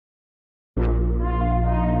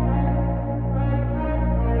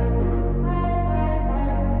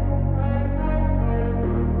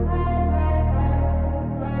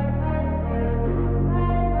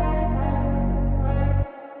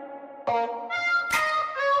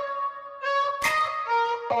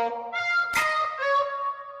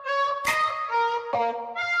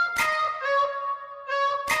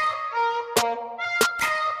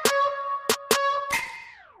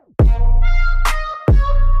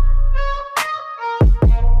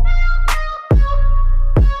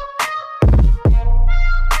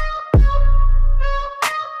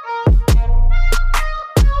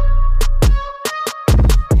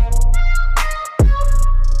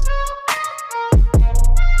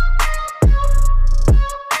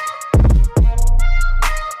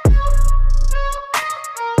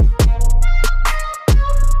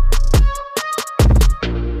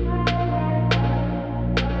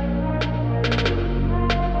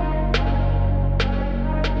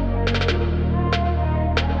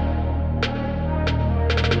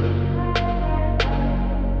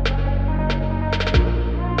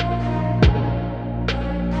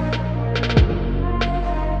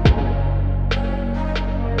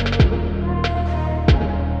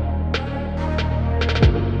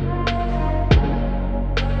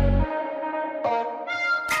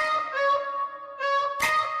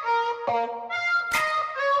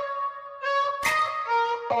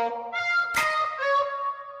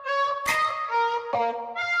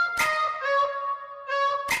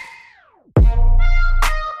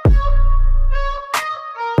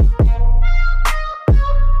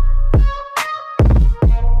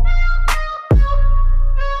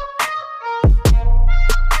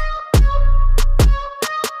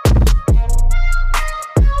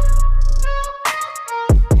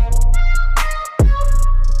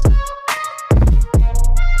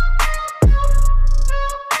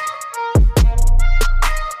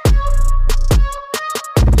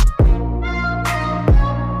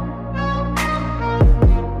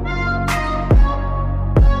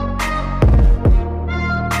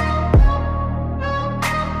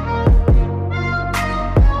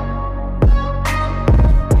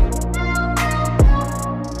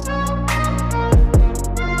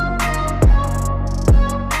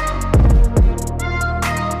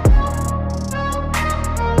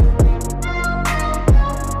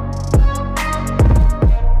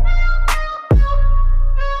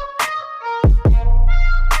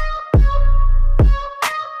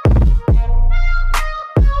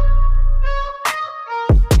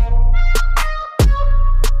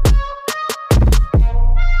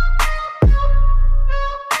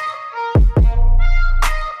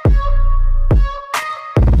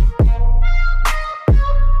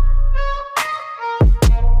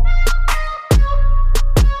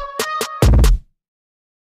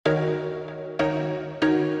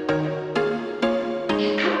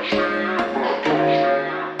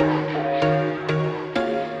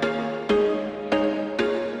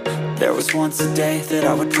There was once a day that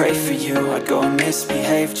I would pray for you. I'd go and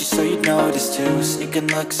misbehave just so you'd notice too. Sneaking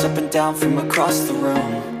looks up and down from across the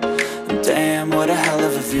room. And damn, what a hell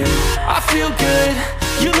of a view. I feel good,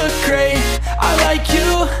 you look great, I like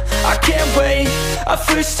you, I can't wait. A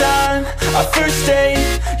first time, a first date.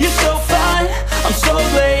 You're so fine, I'm so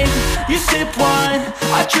late. You sip wine,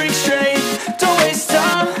 I drink straight. Don't waste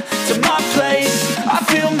time to my place. I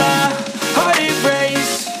feel my heart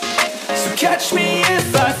erase. So catch me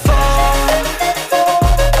if I fall.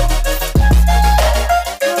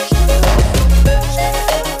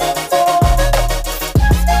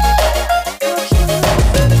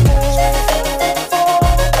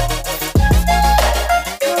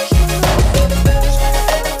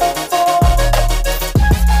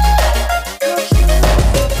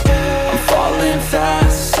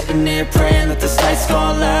 Praying that this night's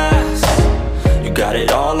gonna last. You got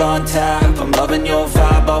it all on tap, I'm loving your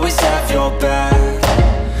vibe, always have your back.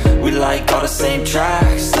 We like all the same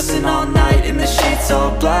tracks, listen all night in the sheets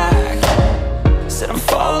all black. Said I'm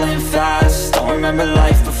falling fast, don't remember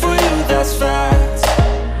life before you, that's fact.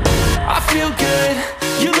 I feel good,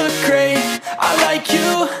 you look great, I like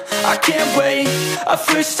you, I can't wait. A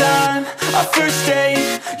first time, a first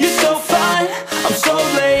date. You're so fine, I'm so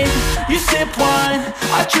late. You sip wine,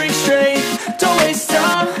 I drink straight. Don't waste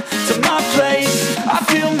time to my place. I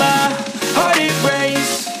feel my heart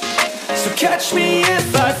erase. So catch me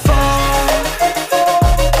if I fall.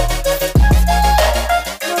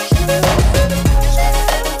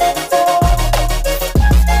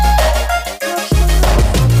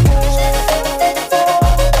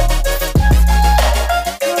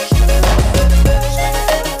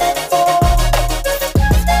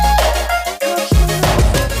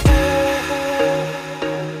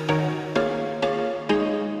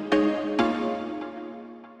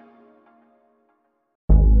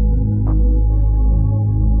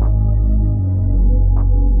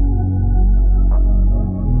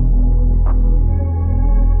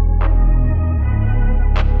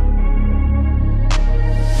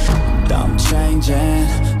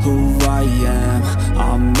 Who I am,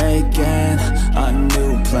 I'm making a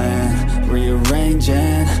new plan,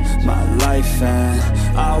 rearranging my life, and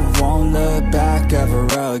I won't look back ever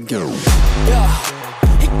again.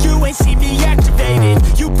 You ain't see me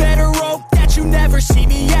activated. You better hope that you never see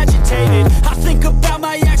me agitated. I think about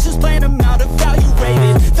my actions, plan them out,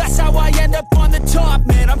 evaluated. That's how I end up on the top,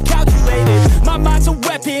 man, I'm calculated. My mind's a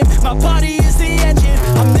weapon, my body is the engine.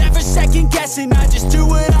 I'm never second guessing, I just do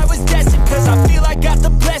what I was destined. Cause I feel I got the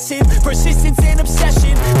blessing, persistence and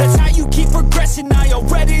obsession. That's how you keep progressing, I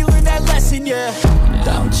already learned that lesson, yeah.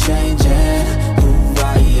 I'm changing who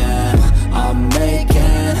I am, I'm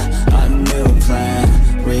making a new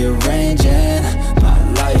plan, rearranging my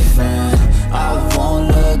life, and I won't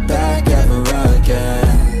look back ever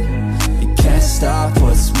again. You can't stop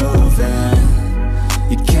what's moving,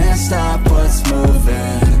 you can't stop what's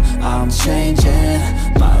moving. I'm changing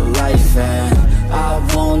my life, and I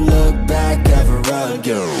won't look back ever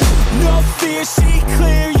again. No fear, see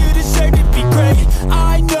clear, you deserve to be great.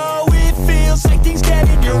 I know it feels like things get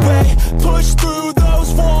in your way. Push through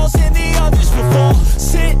those walls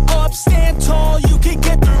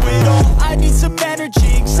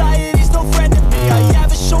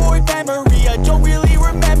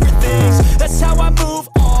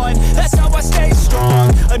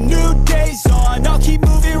I'll keep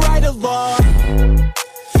moving right along.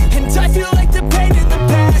 And I feel like the pain in the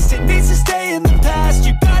past, it needs to stay in the past.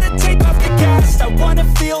 You gotta take off the cast. I wanna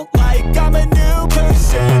feel like I'm a new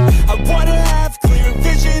person. I wanna have clear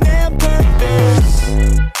vision and purpose.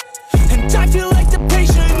 And I feel like the pain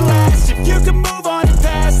shouldn't last. If you can move on and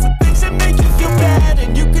past the things that make you feel bad,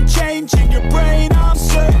 and you can change in your brain, I'm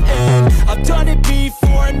certain. I've done it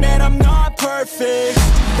before and man, I'm not perfect.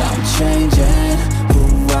 I'm changing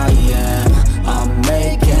who I am. I'm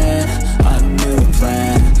making a new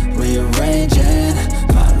plan, rearranging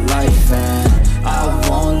my life, and I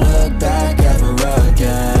won't look back ever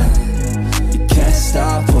again. You can't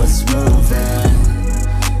stop what's moving.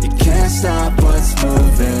 You can't stop what's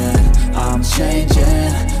moving. I'm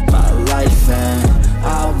changing my life, and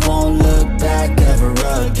I won't look back ever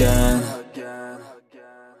again.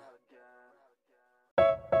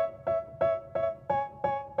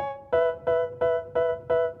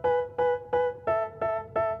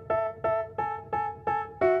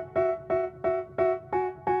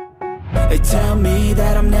 They tell me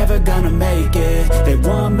that I'm never gonna make it. They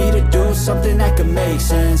want me to do something that could make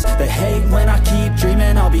sense. They hate when I keep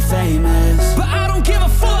dreaming I'll be famous, but I don't give a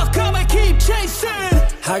fuck, I'ma keep chasing.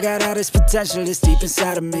 I got all this potential that's deep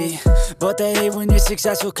inside of me, but they hate when you're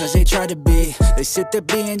successful cause they try to be. They sit there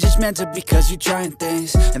being judgmental because you're trying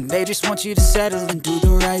things, and they just want you to settle and do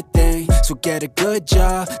the right thing. So get a good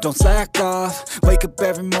job, don't slack off. Wake up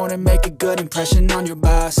every morning, make a good impression on your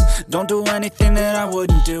boss. Don't do anything that I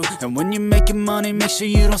wouldn't do, and when you're making money, make sure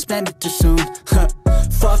you don't spend it too soon.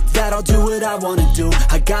 Fuck that, I'll do what I wanna do.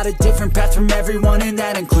 I got a different path from everyone, and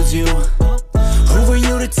that includes you. Who are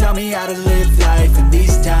you to tell me how to live life? In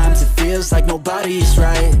these times it feels like nobody's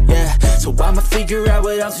right, yeah. So I'ma figure out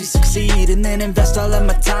what else we succeed, and then invest all of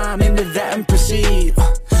my time into that and proceed.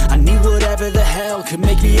 I need whatever the hell could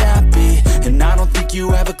make me happy, and I don't think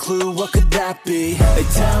you have a clue what could that be. They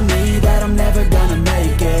tell me that I'm never gonna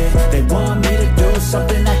make it. They want me to do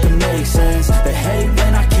something that could make sense. They hate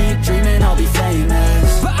when I keep dreaming I'll be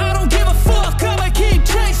famous, but I don't give a fuck, I'ma keep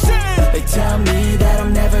chasing. They tell me that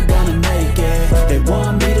I'm never gonna make